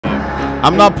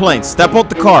I'm not playing. Step out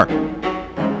the car.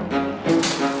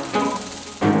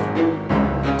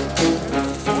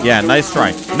 Yeah, nice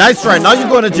try. Nice try. Now you're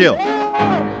going to jail.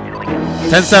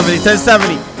 1070,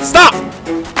 1070. Stop!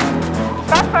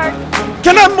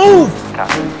 Can I move?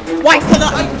 Why can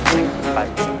I?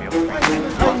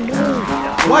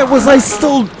 Why was I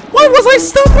still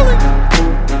pulling?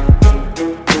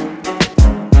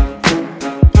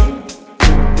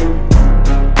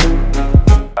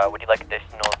 Would you like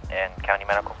additional and county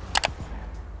medical?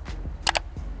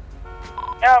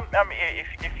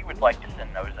 If you would like to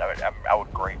send those, I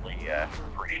would greatly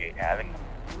appreciate having them.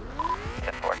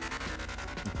 10-4.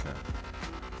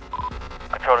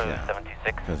 Control to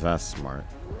 726. Because that's smart.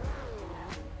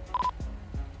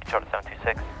 Control to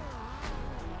 726.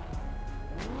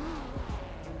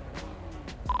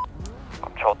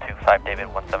 Control to 5 David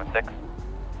 176.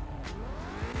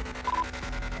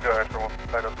 Go ahead for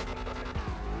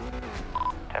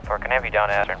 10-4, can I have you down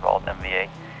as involved MVA?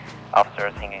 Officer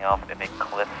is hanging off a big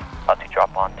cliff about to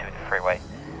drop onto the freeway.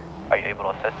 Are you able to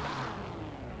assist?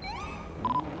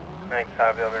 Thanks,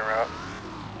 have the other route.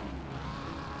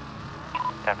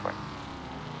 10-4.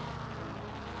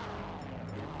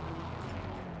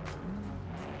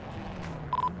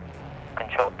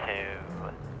 Control to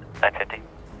 950.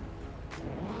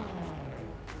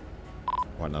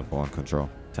 191 control.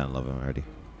 1011 ready.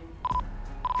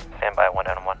 Stand by 1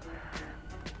 Adam 1.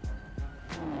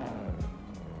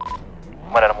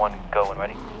 1 Adam 1, go when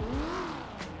ready.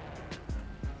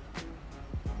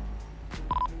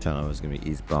 1011 is going to be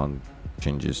eastbound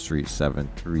Ginger Street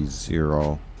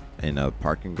 730 in a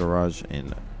parking garage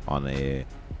and on a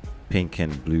pink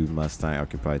and blue Mustang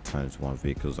occupied ×1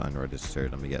 vehicles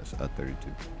unregistered. Let me get a 32.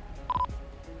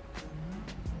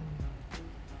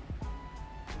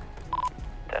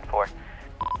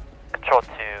 Control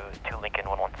to 2 Lincoln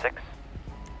 116.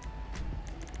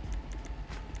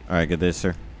 Alright, good day,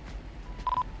 sir.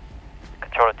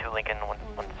 Control to 2 Lincoln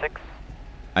 116.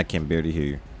 I can barely hear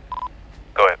you.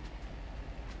 Go ahead.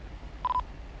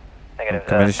 Negative.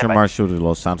 Commissioner Marshall to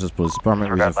Los Santos Police Department,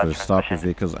 reason for the stop of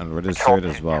vehicles unregistered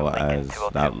as well as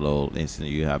that little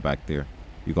incident you have back there.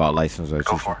 You got a license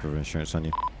registration for insurance on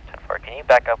you? 10-4. Can you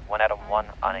back up 1 Adam 1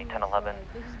 on a 1011?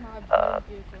 It's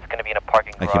going to be in a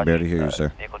parking garage. I can barely hear you,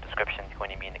 sir. Vehicle description is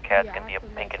going to be in the CAD. It's going to be a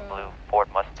pink and blue Ford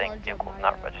Mustang vehicle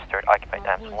not registered, occupied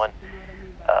 ×1.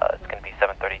 It's going to be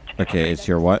 730. Okay, it's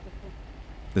your what?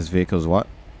 This vehicle is what?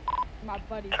 10-4,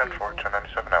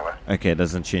 1097 that way. Okay, it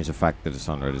doesn't change the fact that it's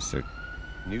unregistered.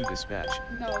 New dispatch,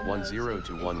 10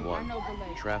 to 11,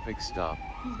 traffic stop,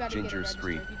 Ginger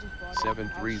Street,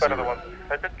 730.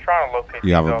 I've been trying to locate.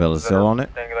 You have a bill of sale on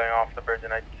it? Dangling off the bridge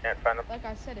and I can't find them. Like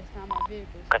I said, it's not my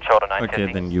vehicle. Control to 950.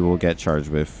 Okay, then you will get charged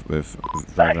with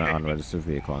driving an unregistered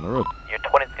vehicle on the road. Your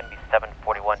 20 is going to be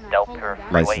 741 Delta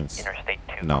Freeway, License. Interstate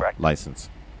 2, No, correct? license.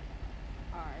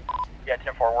 Yeah,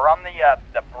 10-4. We're on the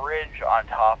bridge on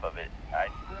top of it. I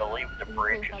believe the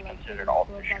bridge is considered off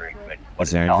the street. But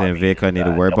Is there anything in the vehicle I need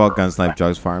to worry about? Guns, knife,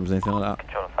 drugs, firearms, anything like that?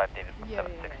 Control to 5 David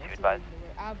 762 advised.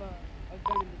 I have a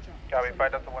gun in the trunk. Copy,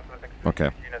 5 Delta 176.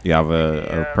 Okay. You have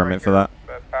a permit for that?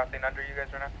 Passing under you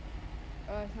guys right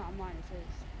now? It's not mine, it's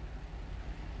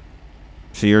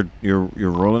his. So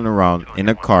you're rolling around in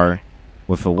a car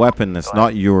with a weapon that's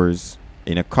not yours,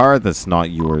 in a car that's not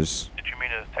yours. Did you mean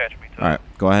to attach me to? All right,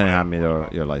 go ahead and hand me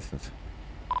your license.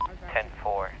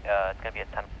 10-4. It's going to be a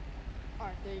 10.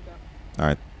 Alright, there you go. All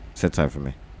right, sit tight for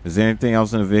me. Is there anything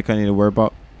else in the vehicle I need to worry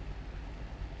about?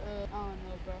 I don't know,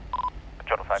 bro.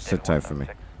 Control to 5 Sit tight for me.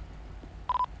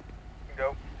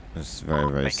 Go. It's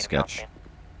very, very sketch.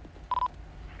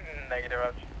 Negative,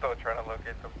 I'm still trying to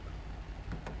locate them.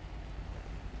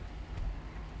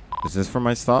 Is this for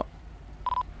my stop?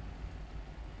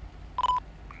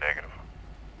 Negative.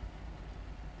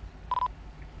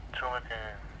 2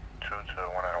 Lincoln, 2 to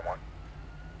 1 Adam 1.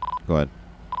 Go ahead.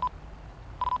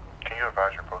 Can you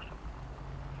advise your postal?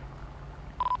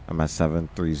 I'm at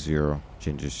 730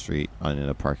 Ginger Street in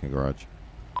a parking garage.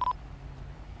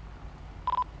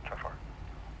 10-4.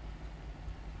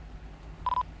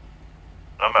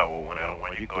 I'm at 1 Adam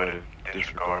 1. You go ahead and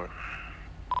disregard.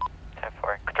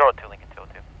 10-4. Control to 2 Lincoln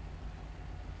 202.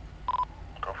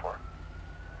 Go for it.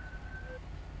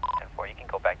 10-4. You can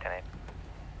go back 10-8.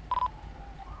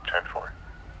 10-4.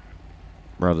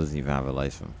 Bro doesn't even have a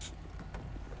license.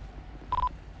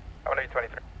 I'm gonna be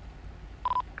 23.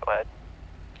 Go ahead.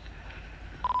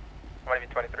 I'm gonna be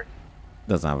 23.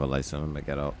 Doesn't have a license. I'm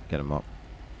gonna get him up.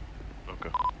 Okay.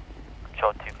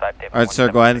 Control to 5 David. All right, sir.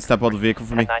 Go ahead and step out of the vehicle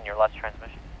for me. 10-9, your last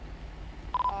transmission.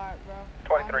 Alright, bro.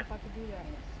 23. I don't know if I could do that.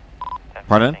 10-4,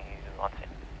 Pardon? you on scene.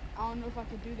 I don't know if I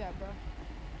could do that, bro.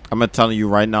 I'm gonna tell you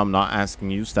right now. I'm not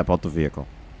asking you. Step out the vehicle.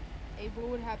 Hey, what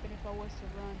would happen if I was to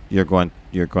run? You're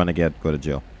going to go to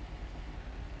jail.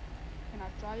 Can I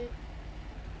try it?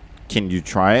 Can you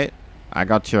try it? I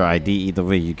got your ID either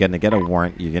way. You're gonna get a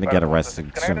warrant. You're gonna get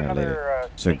arrested sooner or later.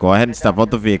 So go ahead and step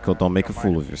out the vehicle. Don't make a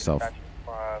fool of yourself.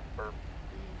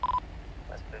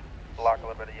 Block a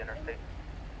little bit of the interstate.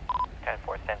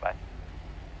 10-4, stand by.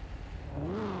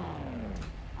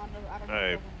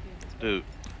 Hey, dude.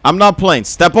 I'm not playing.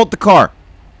 Step out the car.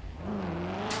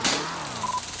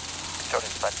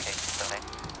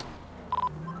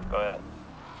 Go ahead.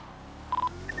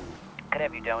 Could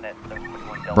have you down at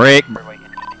Break.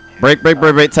 Break.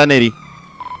 1080.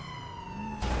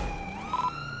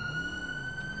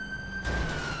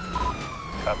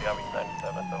 Copy, I'll be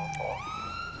 9774.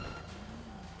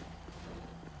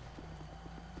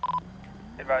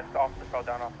 Advised officer fell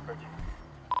down off the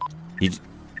bridge.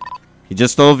 He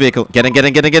just stole a vehicle. Get in. Control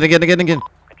 1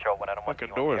 out of 1.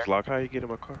 Fucking door is locked. How you get in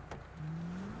my car?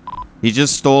 He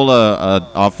just stole a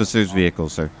officer's vehicle,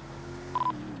 sir.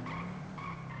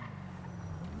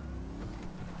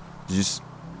 Just.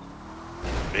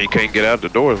 He can't get out. The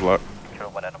door is locked.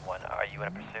 Control 1 out of 1. Are you in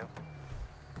a pursuit?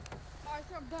 Alright,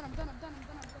 sir, I'm done.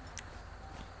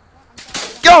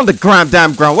 Get on the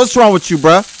damn ground. What's wrong with you,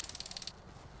 bruh?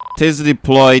 Taser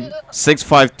deployed.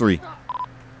 653.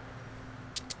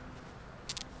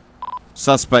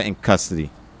 Suspect in custody.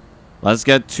 Let's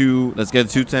get two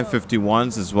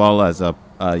 1051s as well as a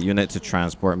unit to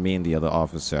transport me and the other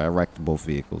officer. I wrecked both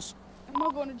vehicles. I'm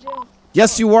not going to jail.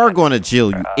 Yes, you are going to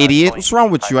jail, you idiot. What's wrong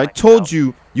with you? I told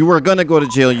you you were going to go to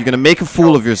jail. You're going to make a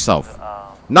fool of yourself.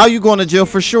 Now you're going to jail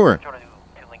for sure.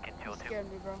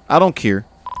 I don't care.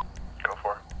 Go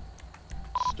for it.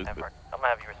 Stupid. I'm going to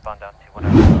have you respond down to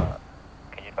whatever.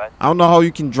 Can you advise? I don't know how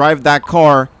you can drive that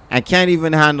car and can't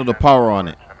even handle the power on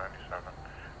it.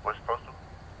 What's supposed to?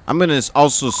 I'm going to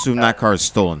also assume that car is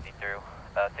stolen.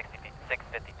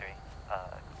 653.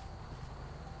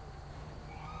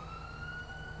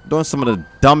 Doing some of the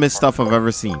dumbest stuff I've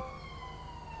ever seen.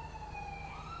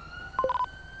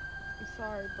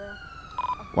 Sorry, bro.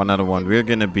 1 out of 1. We're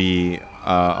going to be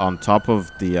on top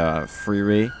of the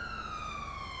freeway.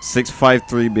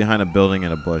 653 behind a building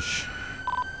in a bush.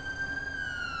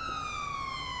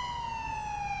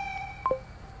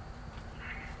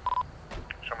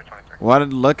 Show me 23. What?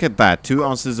 Look at that. 2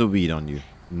 ounces of weed on you.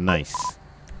 Nice.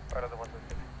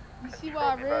 You see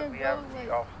why I ran, bro?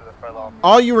 Like,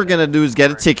 All you were going to do is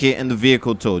get a ticket and the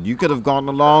vehicle towed. You could have gone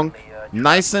along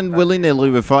nice and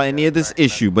willy-nilly without any of this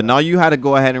issue. But now you had to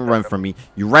go ahead and run from me.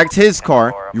 You wrecked his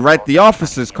car. You wrecked the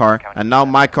officer's car. And now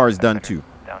my car is done too.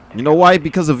 You know why?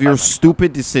 Because of your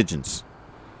stupid decisions.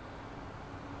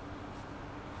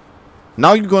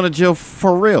 Now you're going to jail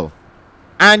for real.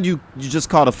 And you just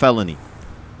caught a felony.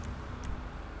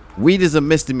 Weed is a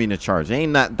misdemeanor charge.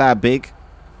 Ain't that big?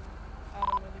 I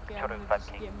don't really care. I'm gonna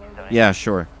just get murdered. Yeah,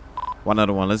 sure. 1 out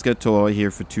of 1. Let's get to here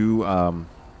for 2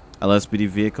 LSPD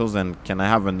vehicles. And can I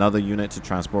have another unit to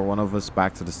transport one of us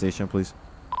back to the station, please?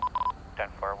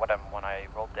 10-4. When I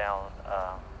rolled down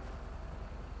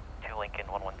 2 Lincoln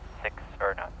 116,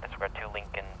 or not, I swear 2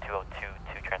 Lincoln 202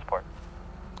 to transport.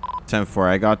 10-4.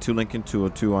 I got 2 Lincoln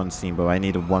 202 on scene, but I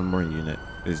needed 1 more unit.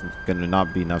 There's gonna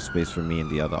not be enough space for me and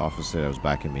the other officer that was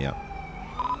backing me up.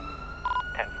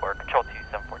 10-4. Control 2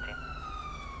 714.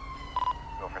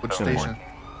 Which station?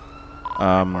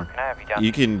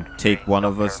 You can take one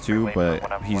of us too, but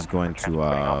he's going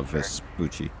to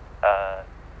Vespucci.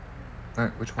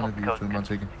 Alright, which one of you two am I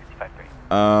taking?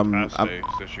 I say,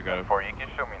 since you got it. You can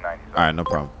show me 90. All right, no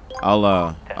problem.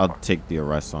 I'll take the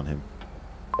arrest on him.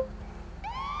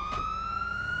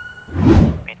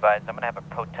 Be advised, I'm gonna have a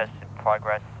protest in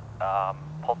progress.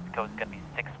 Pulse code is gonna be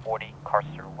 640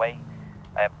 Carcer Way.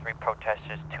 I have 3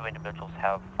 protesters. 2 individuals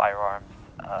have firearms.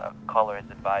 Caller is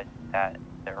advised that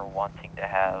they're wanting to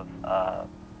have a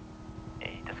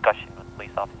discussion with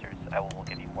police officers. I will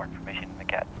give you more information in the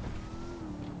CAT.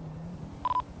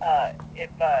 If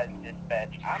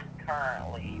dispatch, I'm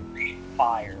currently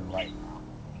fired right now.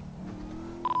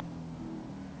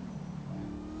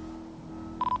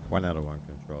 1 out of 1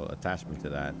 control. Attachment to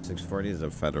that. 640 is a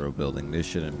federal building. They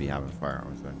shouldn't be having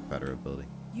firearms in a federal building.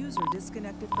 User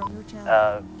disconnected from your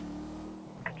channel.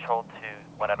 Control to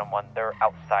 1 out of 1. They're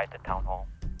outside the town hall.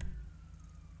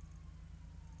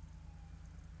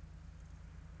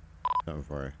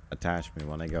 7-4. Attachment.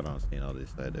 When I got on scene, I'll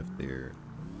decide if they're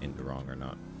in the wrong or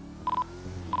not.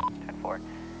 10-4.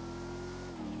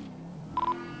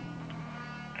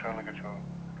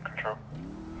 Control.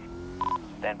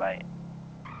 Stand by.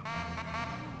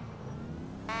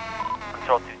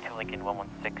 Control 2 Lincoln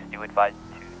 116. Do advise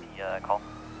to the call.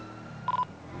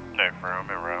 No, for I'm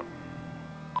en route.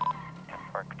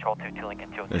 For Control 2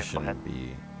 Lincoln 206, There go ahead. shouldn't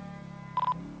be.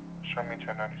 Show me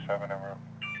 1097 en route.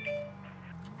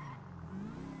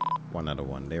 1 out of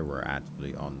 1. They were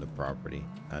actually on the property.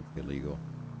 That's illegal.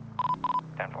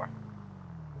 10-4.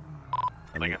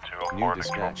 Lincoln New 204.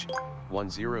 dispatch,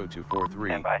 10243.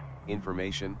 Stand by.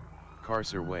 Information,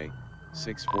 Carcer Way,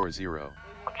 640.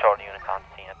 Control to units on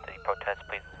scene at the protest.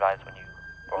 Please advise when you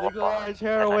roll up Legalize on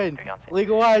heroin! 1093 on scene.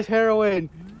 Legalize heroin!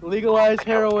 Legalize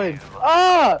heroin!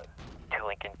 Ah! 2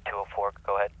 Lincoln 204,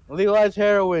 go ahead. Legalize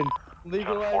heroin! 4,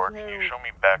 Legalize can you heroin! show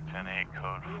me back 10-8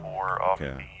 code 4 off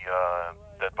Okay. the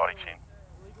dead body scene?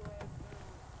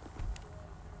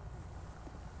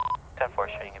 10-4,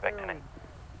 shooting you back tonight.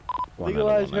 1 out of 1.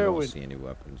 Legalize I don't heroin. see any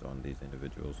weapons on these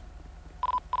individuals.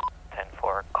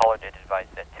 10-4, caller did advise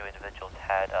that 2 individuals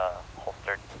had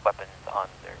holstered weapons on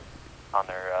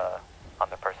their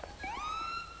person.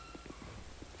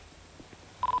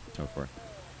 10-4.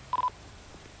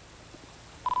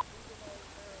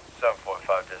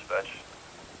 745 dispatch.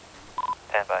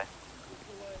 Stand by.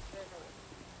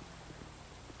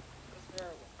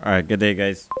 All right, good day,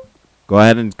 guys. Go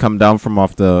ahead and come down from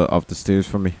off the stairs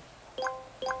for me.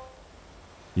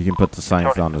 You can put the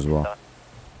signs down as well. Are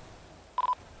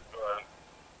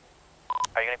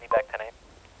you gonna be back tonight?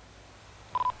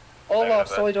 Hola,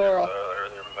 soy Dora.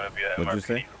 What'd you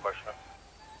say?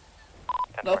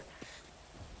 10-4. No.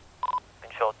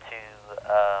 Control 2,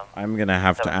 I'm gonna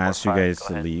have to ask you 745, guys go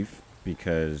to ahead. leave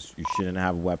because you shouldn't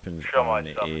have weapons Show my on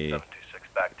a 726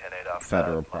 back 10-8 off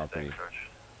federal Mustang property. search.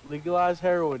 Legalize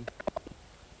heroin!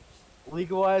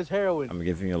 Legalize heroin! I'm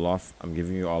giving you a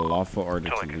lawful order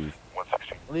 2 to Lincoln leave.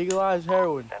 116. Legalize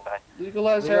heroin! stand by.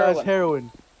 Legalize Legalize heroin.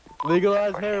 heroin!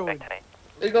 Legalize We're shooting heroin! back tonight.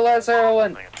 Legalize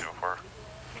heroin. Lincoln 204.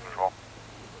 Control.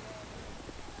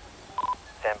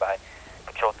 Stand by.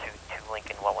 Control 2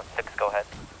 Lincoln 116, go ahead.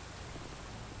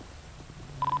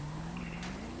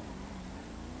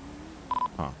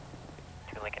 Huh.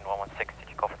 2 Lincoln 116, did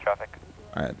you call for traffic?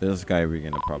 All right, this guy we're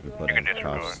gonna probably put You in can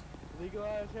disregard. cuffs.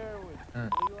 Legalize heroin!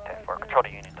 10-4, control to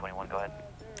Union 21, go ahead.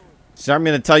 Sir, I'm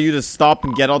gonna tell you to stop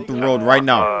and get out the road right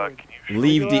now. Can you show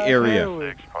Leave me the Legalize area.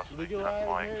 heroin. 6, possibly 10 Legalize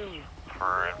points heroin.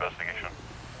 for investigation?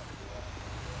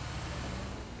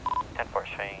 10-4,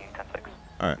 showing you 10-6.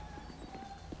 All right.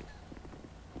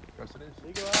 Yes, it is.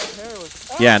 Legalize heroin!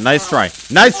 Yeah, nice try.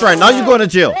 Nice try. Now you're going to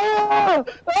jail. Ah!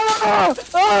 Ah!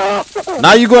 Ah!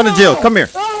 Now you're going to jail. Come here.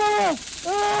 Ah!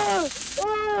 Ah!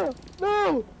 Ah!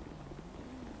 No!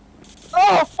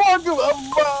 Oh, fuck you!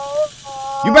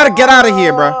 You better get out of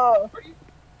here, bro.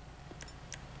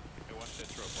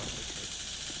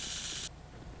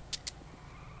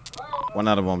 One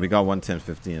out of 1. We got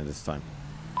 110-15 at this time.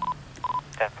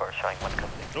 10-4, showing 1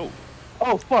 custody.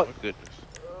 Oh, fuck! Goodness.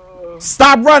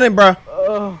 Stop running, bro.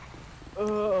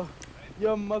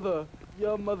 Your mother,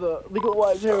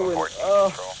 legalize heroin.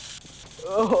 14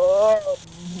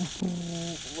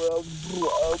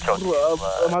 control.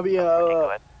 Am I being, Go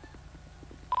ahead.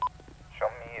 Show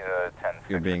me 10.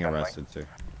 You're being arrested, sir.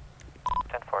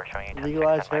 10-4, showing you 10-6.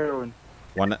 legalize 10 mic. heroin.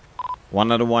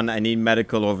 One out of 1. I need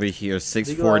medical over here.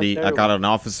 640. I got an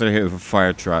officer here with a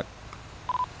fire truck.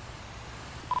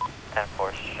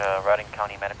 10-4, routing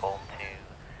county medical to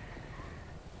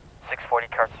 640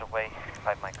 Carson Way,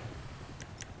 5 mics.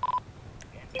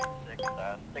 Engine 6,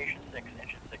 Station 6,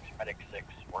 Engine 6, Medic 6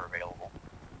 were available.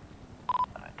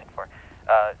 10-4.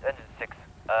 Engine 6,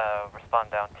 respond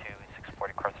down to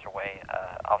 640 Carson Way,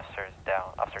 officer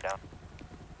down.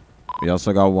 We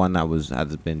also got one that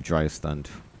has been dry stunned.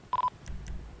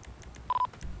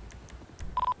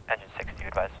 Engine 6, do you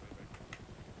advise?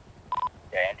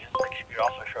 Yeah, Engine 6, you could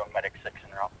also show Medic 6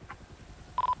 en route.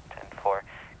 10-4,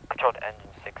 control to Engine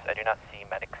 6, I do not see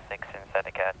Medic 6 inside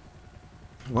the cat.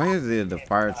 Why is the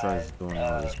fire truck doing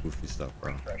all this goofy stuff,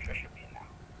 bro? Refresher should be in now.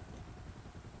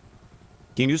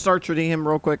 Can you start treating him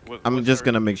real quick? I'm just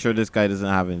gonna make sure this guy doesn't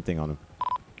have anything on him.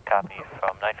 Copy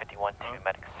from 951 to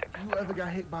Medic 6. You ever got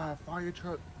hit by a fire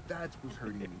truck? That's what's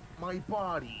hurting me. My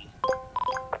body.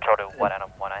 Control to 1 out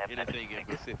of 1, I have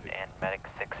Medic 6 and Medic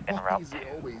 6 en Why route is it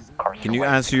to always Carson Can you Way.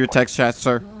 answer your text chat,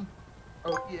 sir?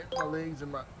 Oh yeah, my legs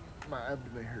and my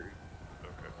abdomen hurt.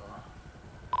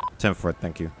 10-4,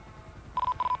 thank you.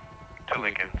 2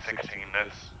 Lincoln 16,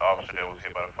 this officer that was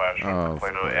hit by the fire truck. Oh,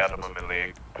 Complained for of Christ's abdomen and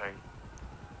leg pain.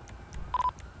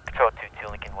 Control 2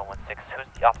 Lincoln 116, who's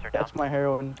the officer down? That's my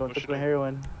heroin. Don't touch my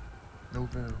heroin. No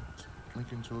valves.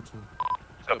 Lincoln 202.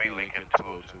 It's gonna be Lincoln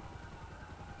 202.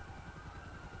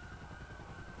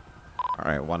 All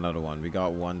right, 1 out of 1. We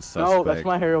got one suspect. No, that's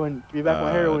my heroin. Give me back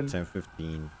my heroin.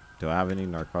 10-15. Do I have any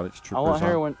narcotics troopers I want on?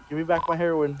 heroin. Give me back my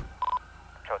heroin.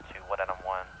 Control 2 1 out of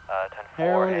 1,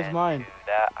 Heroin and is mine. to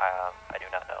that, I do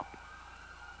not know.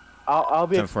 I'll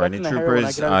be 10-4, any expecting the heroin when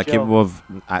I troopers get out of jail. capable of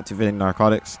activating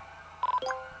narcotics?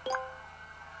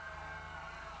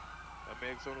 That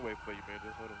man's on the way for you, man.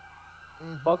 Just hold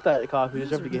on. Fuck that cop. You User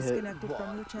deserve to get hit. disconnected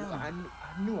from your channel. I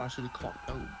knew I should have clocked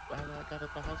out. I got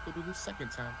at the hospital the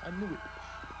second time. I knew it.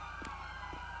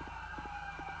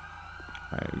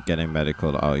 Alright, we're getting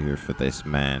medical out here for this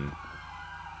man.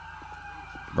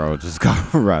 Bro, just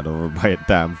got run over by a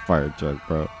damn fire truck,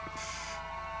 bro.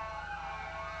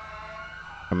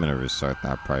 I'm gonna restart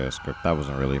that prior script. That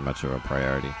wasn't really much of a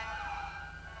priority.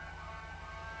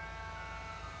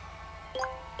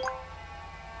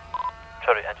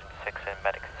 Charlie Engine 6 and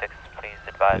Medic 6, please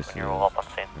advise when you roll up on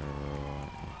scene.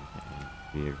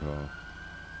 Vehicle.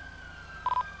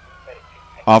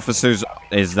 Officers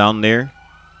is down there.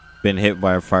 Been hit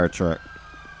by a fire truck.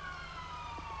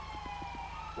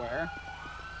 Where?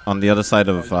 On the other side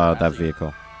of that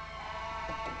vehicle.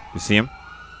 You see him?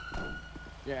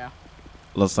 Yeah.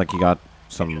 Looks like he got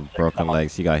some broken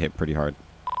legs. He got hit pretty hard.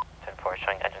 10-4,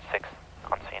 showing Engine 6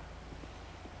 on scene.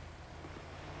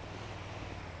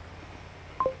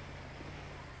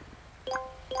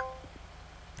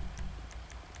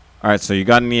 Alright, so you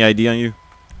got any ID on you?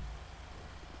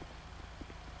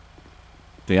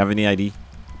 Do you have any ID?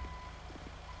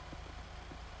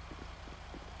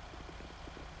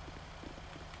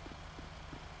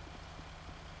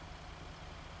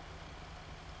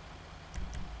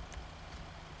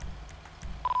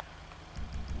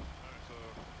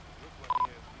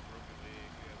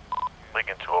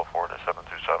 Lincoln 204 to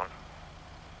 727.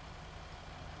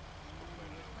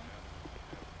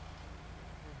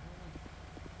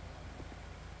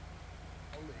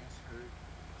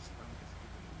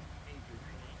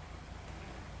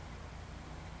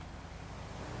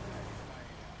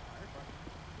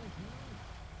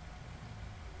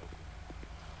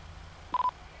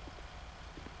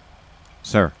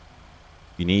 Sir,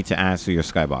 you need to answer your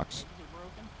skybox.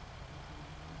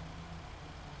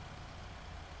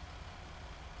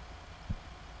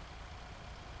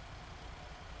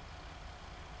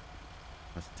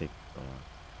 Let's take the one.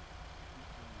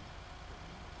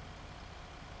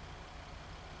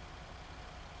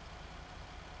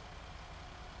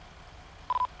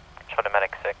 Charlie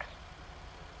Medic 6.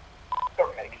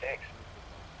 Charlie Medic 6.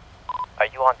 Are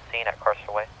you on scene at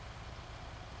Carcerway?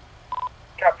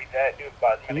 Copy that. Do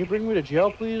advise Can you bring me to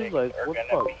jail, please? Like, what the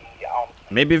fuck?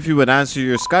 Maybe if you would answer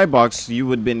your skybox, you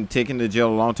would have been taken to jail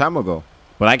a long time ago.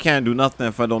 But I can't do nothing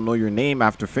if I don't know your name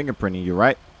after fingerprinting you,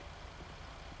 right?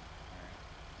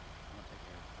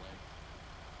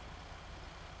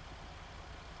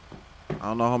 I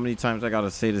don't know how many times I gotta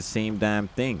say the same damn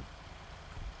thing.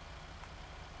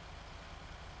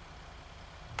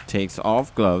 Takes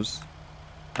off gloves,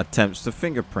 attempts to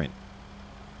fingerprint.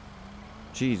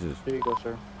 Jesus. Here you go,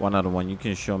 sir. 1 out of 1. You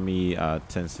can show me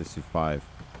 1065.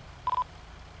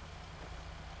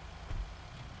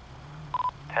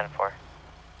 10-4.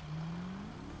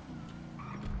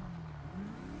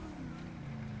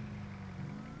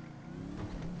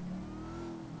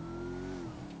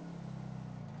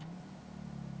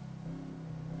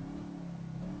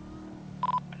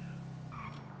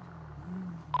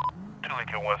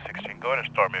 Lincoln 116. Go ahead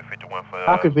and start me at 51 for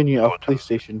How convenient a police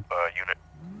station. unit.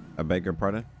 I beg your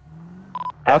pardon?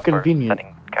 How convenient.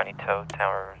 Setting County Tow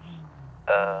Towers.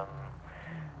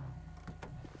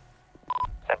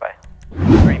 Stand by.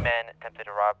 3 men attempted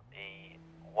to rob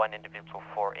one individual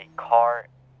for a car.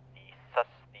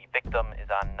 The victim is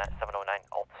on 709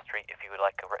 Alta Street. If you would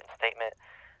like a written statement,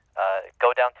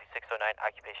 go down to 609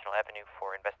 Occupational Avenue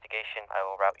for investigation. I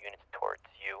will route units towards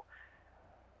you.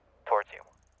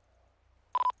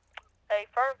 Hey,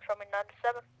 firm, show me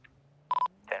 97.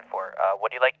 10-4.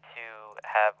 Would you like to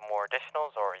have more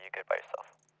additionals, or are you good by yourself?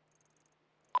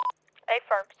 Hey,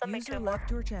 firm, send me User 2 more.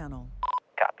 left your channel.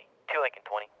 Copy. 2 Lincoln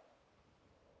 20.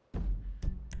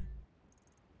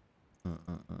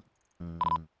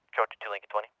 Georgia 2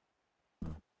 Lincoln 20.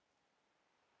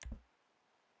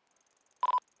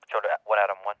 Georgia 1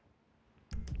 Adam 1.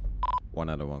 1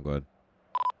 out of 1, go ahead.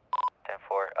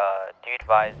 10-4. Do you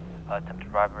advise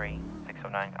attempted robbery,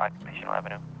 609 Occupational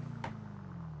Avenue?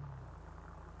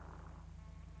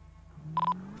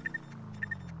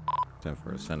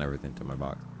 Send everything to my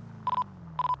box.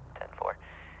 10-4.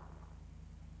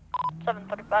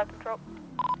 735 control.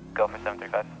 Go for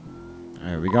 735.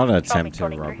 Alright, we got an Call me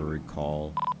attempted 23. robbery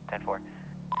call. 10-4.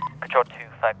 Control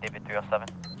 2-5 David 307.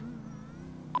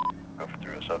 Go for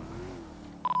 307.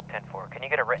 10-4. Can you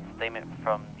get a written statement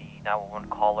from the 911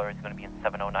 caller? It's going to be in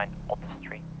 709 Alta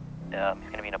Street. He's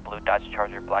going to be in a blue Dodge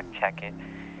Charger, black jacket.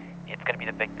 It's going to be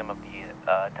the victim of the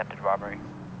attempted robbery.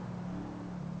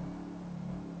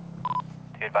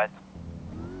 you advise?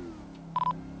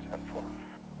 10-4.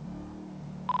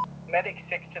 Medic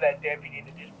 6 to that deputy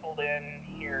that just pulled in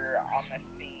here on the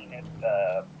scene at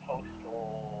the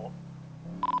postal.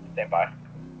 Stand by.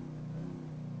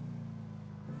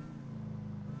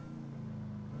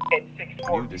 It's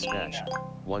 614. New dispatch,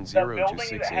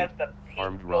 10268,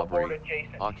 armed robbery,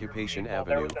 Occupation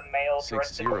Avenue,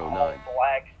 609.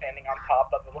 Flag standing on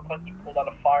top of it. Looked like he pulled out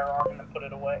a firearm and then put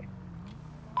it away.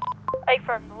 Hey,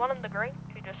 from the one in the green,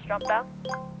 who just jumped out?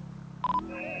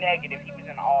 Negative, he was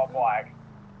in all black.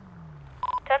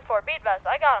 10-4, be advised,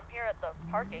 I got him here at the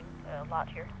parking lot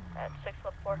here at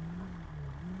 614.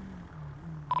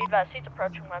 Be advised, he's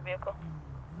approaching my vehicle.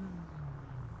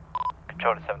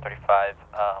 Control to 735,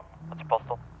 what's your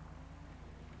postal?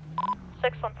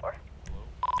 614.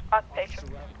 Occupation.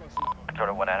 Control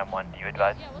to 1 Adam 1, do you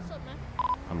advise? Yeah, what's up, man?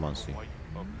 I'm on scene.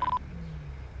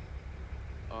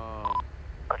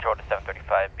 Control to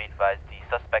 735, be advised, the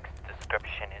suspect's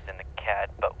description is in the CAD,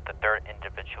 but the third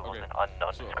individual is an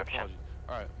unknown description.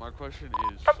 Alright, my question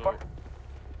is,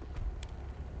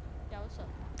 Yeah, what's up?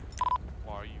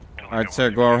 why are you... Alright, sir,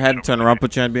 go ahead. Turn around.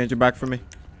 Put your hand behind your back for me.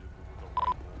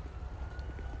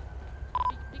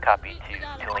 Copy to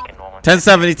Lincoln 117.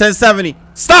 1070, 1070.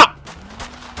 Stop!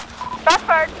 Stop,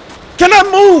 Can I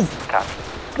move? Copy.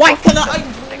 Why can I?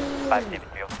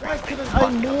 Why couldn't I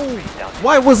move?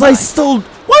 Why was I still?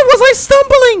 Why was I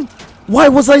stumbling? Why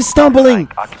was I stumbling?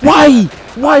 Why?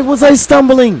 Why was I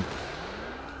stumbling?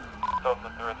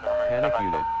 Panic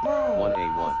unit,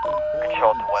 1A1.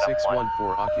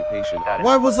 614 Occupation Avenue.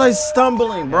 Why was I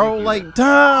stumbling, bro? Like,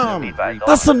 damn.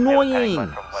 That's annoying.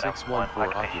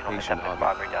 614 Occupation Avenue.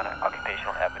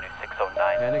 Occupational Avenue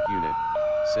 609. Panic unit,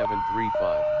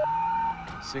 735.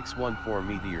 614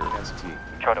 Meteor ST.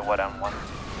 Control to 1 on 1.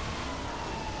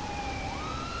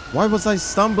 Why was I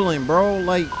stumbling, bro?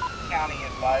 Like,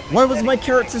 why was my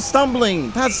character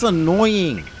stumbling? That's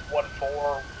annoying.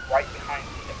 614 right behind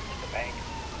the bank.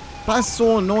 That's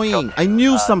so annoying. I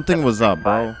knew something was up,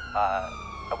 bro.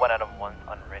 1 out of 1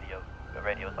 on radio. The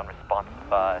radio is unresponsive.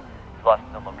 His last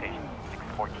known location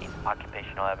 614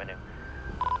 Occupational Avenue.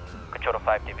 Control to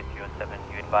 5 David 307.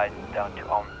 You advised down to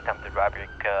attempted robbery,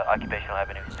 Occupational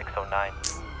Avenue 609.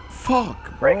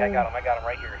 Fuck, Break, bro. I got him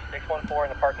right here. 614 in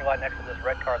the parking lot next to this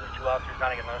red car. There's 2 officers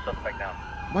trying to get another suspect down.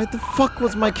 Why the fuck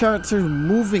was my character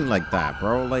moving like that,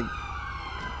 bro? Like,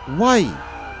 why?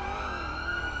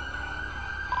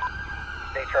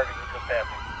 Stay charging you to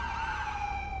passing.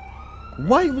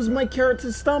 Why was my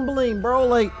character stumbling, bro?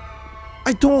 Like,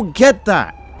 I don't get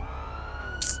that.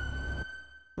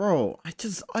 Bro,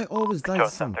 I always die to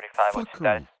some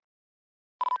fuckery.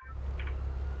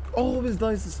 Always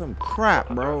dies to some crap,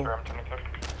 bro.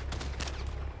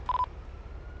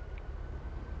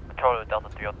 Control to Delta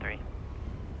 303.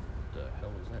 The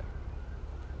hell was that?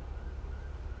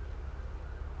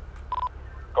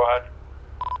 Go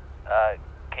ahead.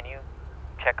 Can you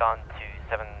check on to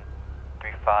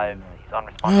 735? He's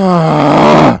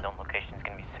unresponsive. Known location is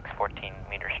going to be 614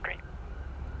 Meter Street.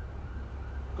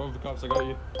 Go with the cops, I got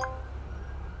you.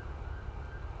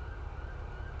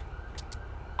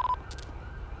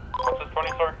 What's this 20,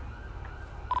 sir?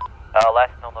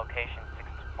 Last known location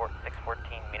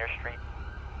 614 Meter Street.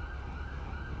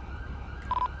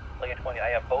 Lincoln 20, I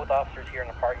have both officers here in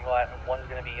the parking lot. One's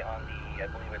going to be on the, I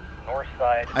believe it's north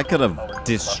side. I could have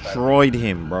destroyed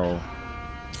him, bro.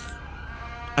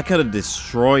 I could have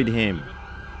destroyed him.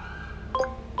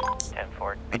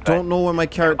 10-4. I don't know where my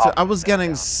character. I was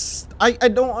getting. I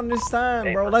don't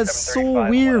understand, bro. That's so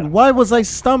weird. Why was I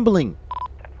stumbling?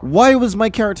 Why was my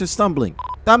character stumbling?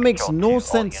 That makes no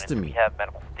sense to me.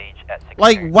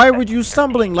 Like, why were you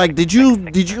stumbling? Like, did you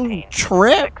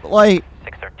trip? Like,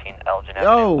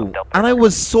 yo, and I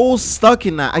was so stuck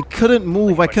in that. I couldn't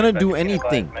move. I couldn't do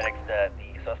anything. The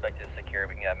suspect is secure.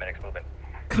 We can have medics moving.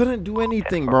 Couldn't do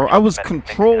anything, bro. I was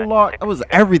control locked. I was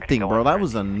everything, bro. That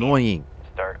was annoying.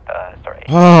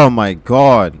 Oh my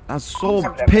god, that's so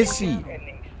pissy.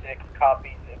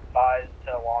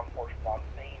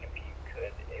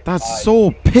 That's so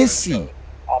pissy.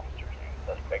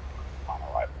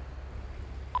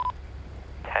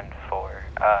 10-4.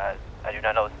 I do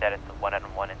not know the status of 1 and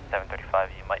 1 and 735.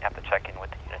 You might have to check in with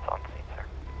the units on scene,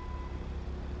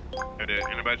 sir.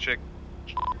 Anybody check?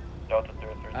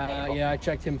 Yeah, I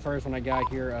checked him first when I got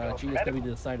here. GSW to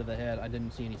the side of the head. I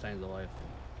didn't see any signs of life.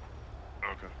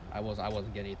 Okay. I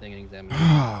wasn't getting anything in examination.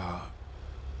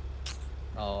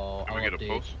 Oh, Can we get a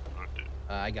pulse?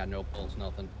 I got no pulse,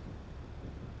 nothing.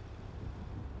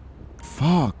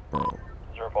 Fuck, bro.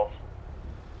 0 pulse.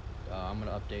 I'm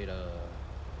gonna update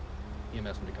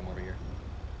EMS when to come over here.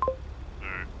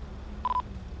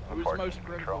 Who's most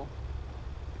critical?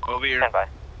 Over here. Stand by.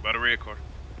 By the red car.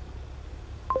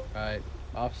 Alright,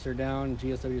 officer down,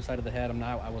 GSW side of the head.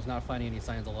 I was not finding any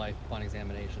signs of life upon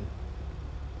examination.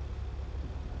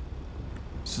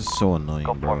 This is so annoying,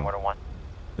 Go bro. forward, one.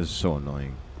 This is so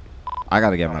annoying. I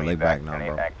gotta get my leg back now,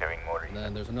 bro. And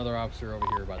then there's another officer over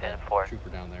here by that 10-4. trooper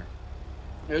down there.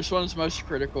 This one's most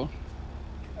critical.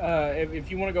 If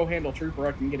you want to go handle trooper,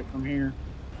 I can get it from here.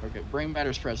 Okay, brain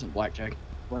matter's present, blackjack.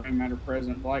 Brain matter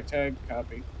present, black tag,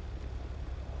 copy.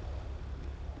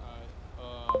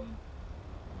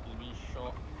 He's been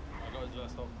shot. I got his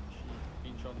vest off.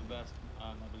 He's been shot in the vest,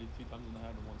 and I believe 2 times in the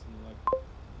head and once in the leg.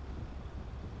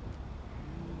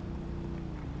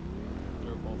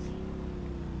 Zero pulse.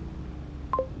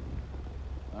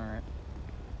 Alright.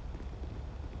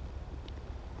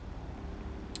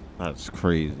 That's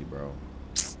crazy, bro.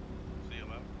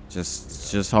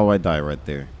 Just how I die right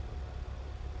there.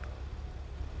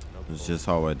 It's just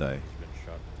how I die.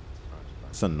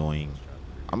 It's annoying.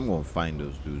 I'm gonna find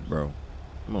those dudes, bro.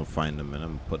 I'm gonna find them and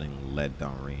I'm putting lead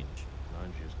down range.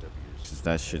 Cause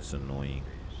that shit's annoying.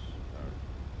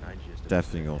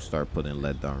 Definitely gonna start putting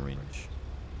lead down range.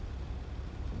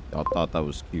 Y'all thought that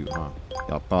was cute, huh?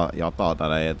 Y'all thought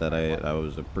that I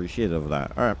was appreciative of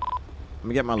that. All right, let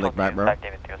me get my lick back, bro. I'm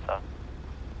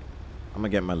gonna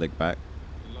get my lick back.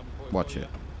 Watch it.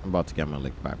 I'm about to get my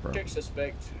lick back, bro. Check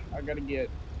suspect. I gotta get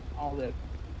all that.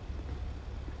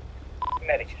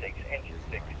 Medic 6, engine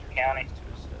 6, county.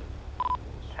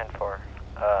 10-4.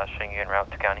 Showing you en route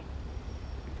to county.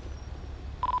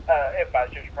 Advise,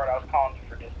 Judge Part, I was calling you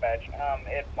for dispatch.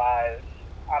 Advise,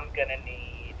 I'm gonna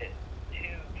need 2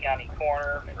 county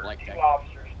coroner for 2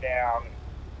 officers down.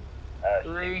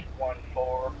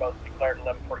 614, both declared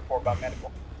 1144 by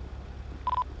medical.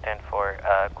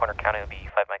 10-4. Corner county will be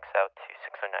 5 mics out to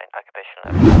 609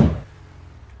 occupation.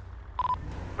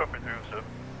 Put me through, sir.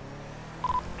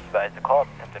 Advise the call,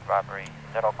 attempted robbery.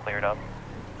 Is that all cleared up?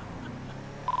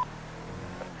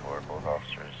 10-4, both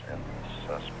officers and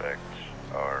the suspect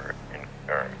are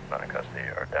not in custody,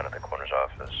 are down at the coroner's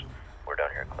office. We're down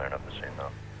here clearing up the scene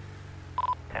now.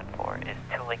 10-4. Is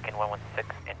 2 Lincoln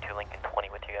 116 and 2 Lincoln 20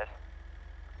 with you guys?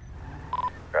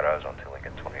 Got eyes on 2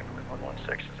 Lincoln 20, I believe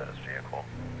 116 is at his vehicle.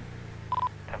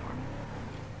 10-4.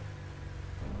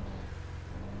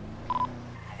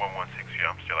 116, yeah,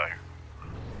 I'm still out here.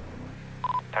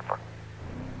 10-4.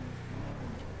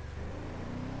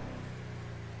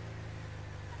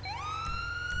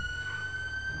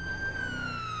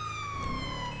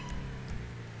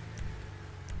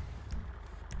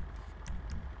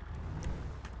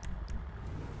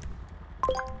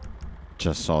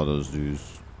 Just saw those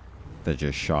dudes that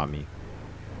just shot me.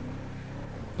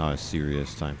 Not a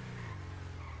serious time.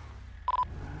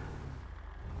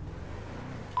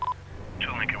 2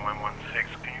 Lincoln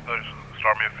 116, can you go to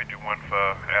start me at 51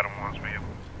 for Adam 1's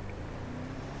vehicle?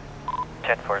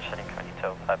 10-4, sending county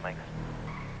tow, 5 mics.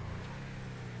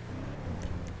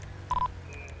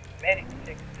 Medic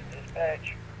 6 to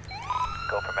dispatch.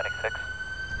 Go for medic 6.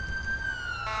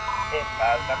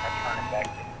 Advise, I'm returning back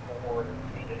to the order.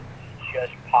 It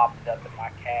just popped up in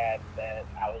my cab that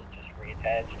I was just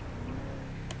reattached.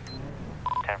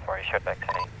 10-4, you showed back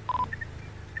 10-8.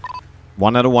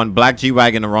 1 out of 1, black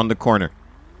G-Wagon around the corner.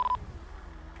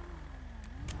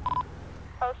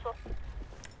 Postal.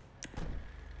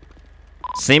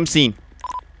 Same scene.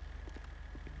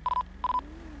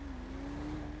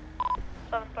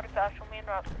 745, show me en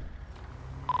route.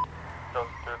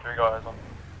 3 guys on.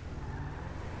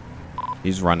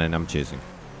 He's running, I'm chasing.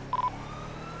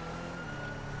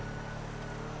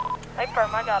 Hey,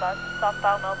 firm, I got a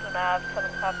southbound Elton Ave,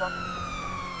 751.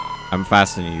 I'm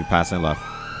fastening you, passing left.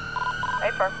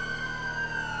 Hey, firm.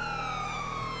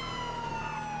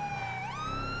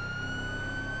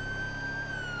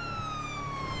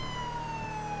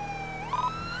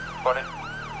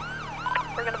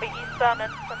 We're gonna be eastbound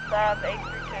Innocence Ave,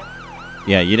 832.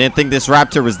 Yeah, you didn't think this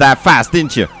Raptor was that fast,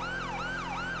 didn't you?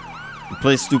 You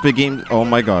play stupid games? Oh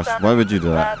my gosh, why would you do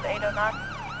that? 809.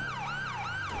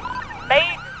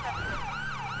 Made.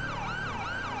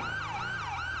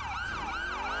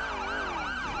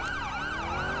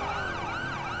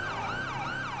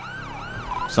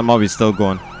 Somehow he's still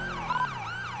going.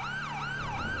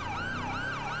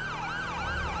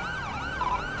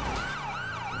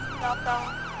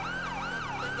 Southbound.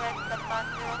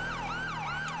 790.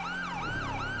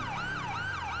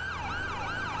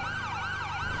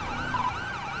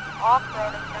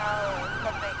 Off-roading now,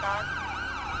 789.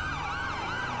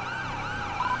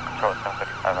 Control is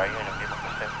 735, are you in a vehicle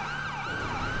pursuit?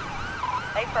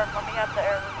 Hey, firm, let me have the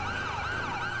air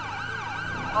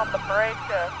on the bridge,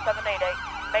 788,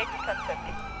 major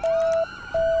 1050.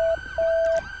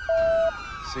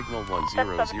 Signal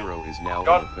 100 is now in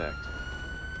effect.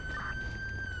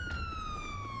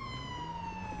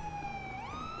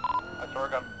 That's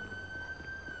Oregon.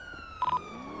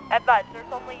 Advise,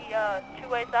 there's only 2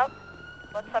 ways out.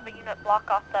 Let's have a unit block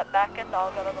off that back end.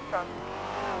 I'll go to the front.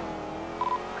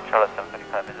 Charlotte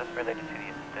 735, is this related to the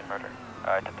assisted murder?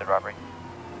 Attempted robbery.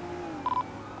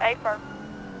 A firm.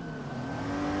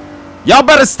 Y'all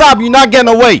better stop. You're not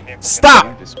getting away.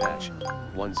 Stop. Dispatch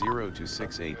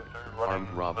 10268. Armed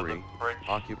robbery.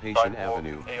 Occupation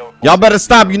Avenue. Y'all better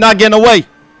stop. You're not getting away.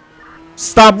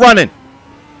 Stop running.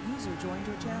 User joined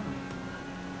your channel.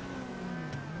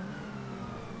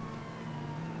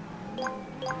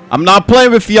 I'm not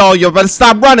playing with y'all. You better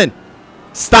stop running.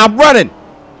 Stop running.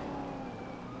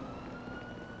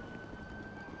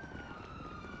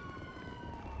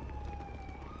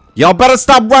 Y'all better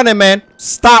stop running, man.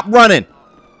 Stop running.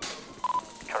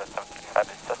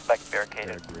 Suspect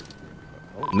barricaded.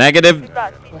 Negative. He's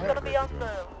going to be on the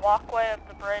walkway of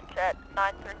the bridge at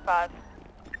 935.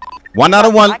 1 out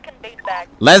of 1. I can beanbag.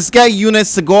 Let's get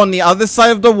units to go on the other side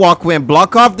of the walkway and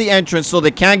block off the entrance so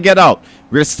they can't get out.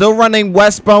 We're still running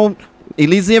westbound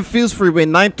Elysian Fields Freeway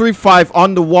 935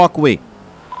 on the walkway.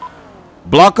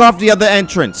 Block off the other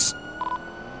entrance.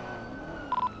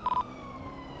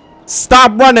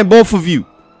 Stop running, both of you.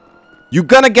 You're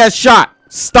gonna get shot.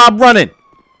 Stop running.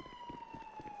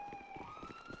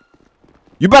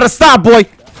 You better stop, boy.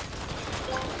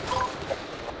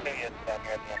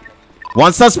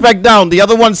 1 suspect down. The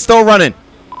other one's still running.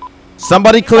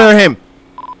 Somebody clear him.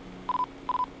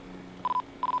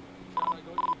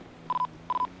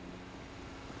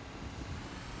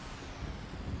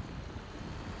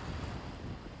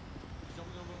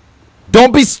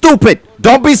 Don't be stupid.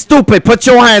 Don't be stupid. Put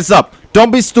your hands up.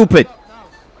 Don't be stupid.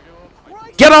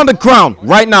 Get on the ground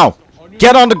right now.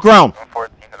 Get on the ground.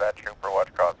 14 to that trooper,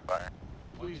 watch crossfire.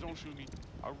 Please don't shoot me.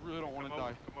 I really don't want to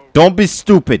die. Don't be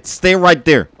stupid. Stay right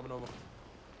there.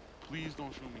 Please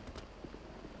don't shoot me.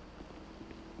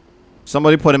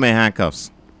 Somebody put him in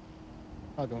handcuffs.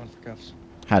 I'll go in for cuffs.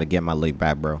 Had to get my leg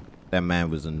back, bro. That man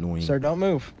was annoying. Sir, don't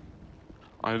move.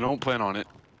 I don't plan on it.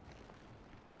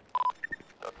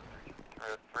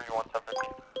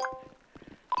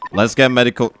 Let's get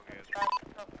medical.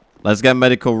 Let's get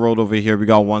medical rolled over here. We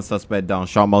got 1 suspect down.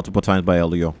 Shot multiple times by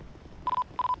Elio.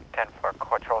 10 for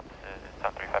control.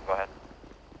 735, go ahead.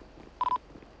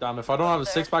 Damn, if I don't have a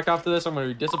 6-pack after this, I'm going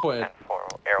to be disappointed.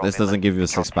 This doesn't give you a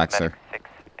 6-pack, sir. 6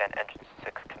 and engine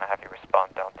 6, can I have you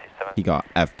respond down to 7? He got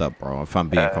effed up, bro. If I'm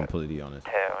being completely honest.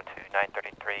 To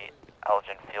 933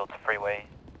 Elgin Fields Freeway,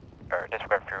 or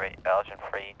disregard freeway, Elgin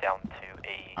Free down to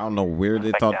a. I don't know where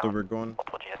they thought they were going.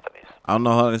 Multiple GSWs. I don't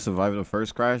know how they survived the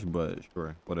first crash, but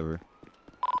sure, whatever.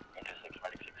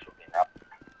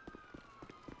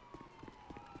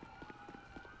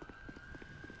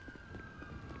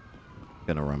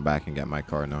 Gonna run back and get my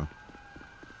car now.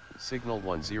 Signal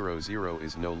 100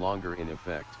 is no longer in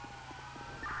effect.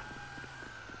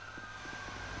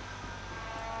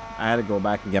 I had to go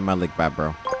back and get my lick back,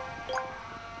 bro.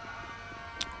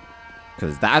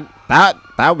 Cause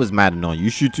that was mad annoying. You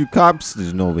shoot 2 cops,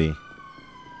 there's no way.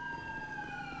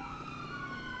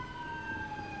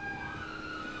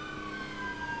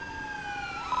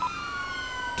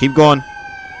 Keep going.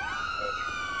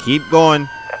 Keep going.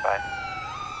 Stand by.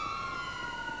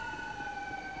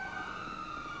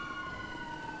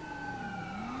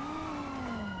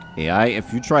 AI,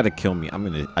 if you try to kill me,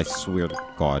 I swear to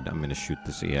God, I'm gonna shoot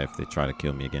this AI if they try to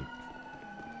kill me again.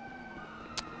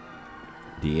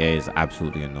 The AI is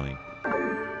absolutely annoying.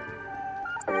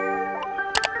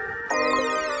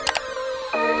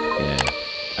 Yeah.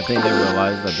 I think they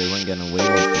realized that they weren't getting away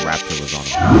once the Raptor was on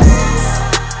them.